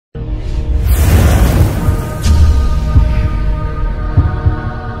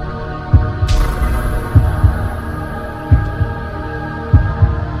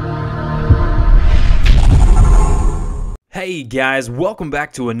Hey guys, welcome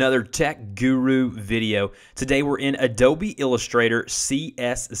back to another Tech Guru video. Today we're in Adobe Illustrator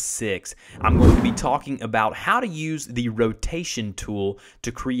CS6. I'm going to be talking about how to use the rotation tool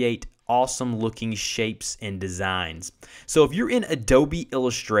to create awesome looking shapes and designs. So if you're in Adobe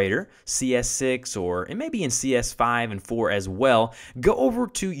Illustrator CS6 or maybe in CS5 and 4 as well, go over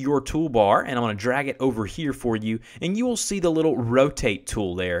to your toolbar and I'm going to drag it over here for you and you will see the little rotate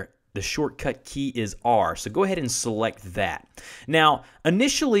tool there. The shortcut key is R, so go ahead and select that. Now,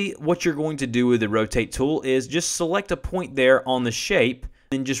 initially, what you're going to do with the rotate tool is just select a point there on the shape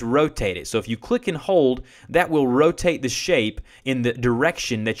and just rotate it. So if you click and hold, that will rotate the shape in the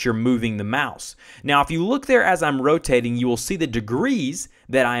direction that you're moving the mouse. Now, if you look there as I'm rotating, you will see the degrees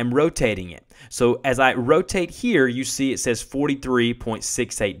that I am rotating it. So as I rotate here, you see it says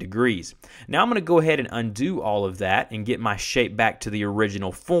 43.68 degrees. Now I'm going to go ahead and undo all of that and get my shape back to the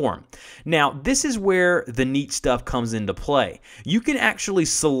original form. Now this is where the neat stuff comes into play. You can actually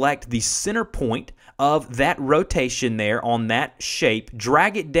select the center point of that rotation there on that shape,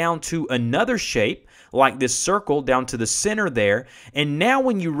 drag it down to another shape like this circle down to the center there, and now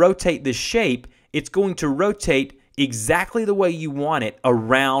when you rotate the shape, it's going to rotate exactly the way you want it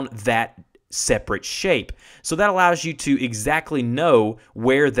around that separate shape. So that allows you to exactly know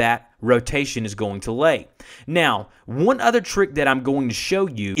where that rotation is going to lay. Now, one other trick that I'm going to show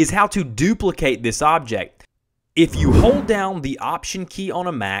you is how to duplicate this object. If you hold down the Option key on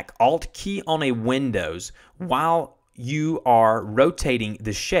a Mac, Alt key on a Windows, while you are rotating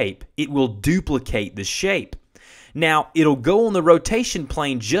the shape, it will duplicate the shape. Now, it'll go on the rotation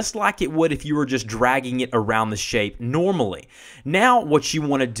plane just like it would if you were just dragging it around the shape normally. Now, what you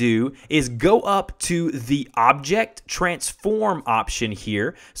want to do is go up to the Object Transform option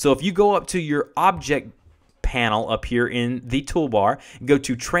here. So if you go up to your Object panel up here in the toolbar, go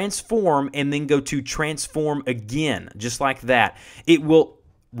to Transform and then go to Transform again, just like that. It will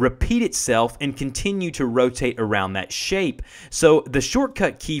repeat itself and continue to rotate around that shape. So the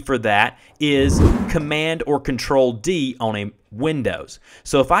shortcut key for that is Command or Control D on a Windows.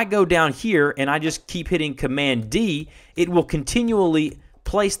 So if I go down here and I just keep hitting Command D, it will continually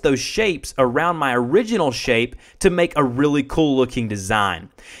place those shapes around my original shape to make a really cool looking design.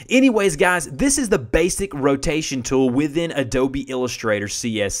 Anyways guys, this is the basic rotation tool within Adobe Illustrator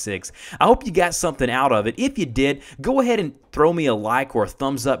CS6. I hope you got something out of it. If you did, go ahead and throw me a like or a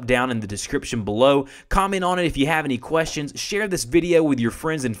thumbs up down in the description below. Comment on it if you have any questions. Share this video with your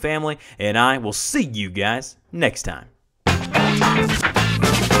friends and family, and I will see you guys next time.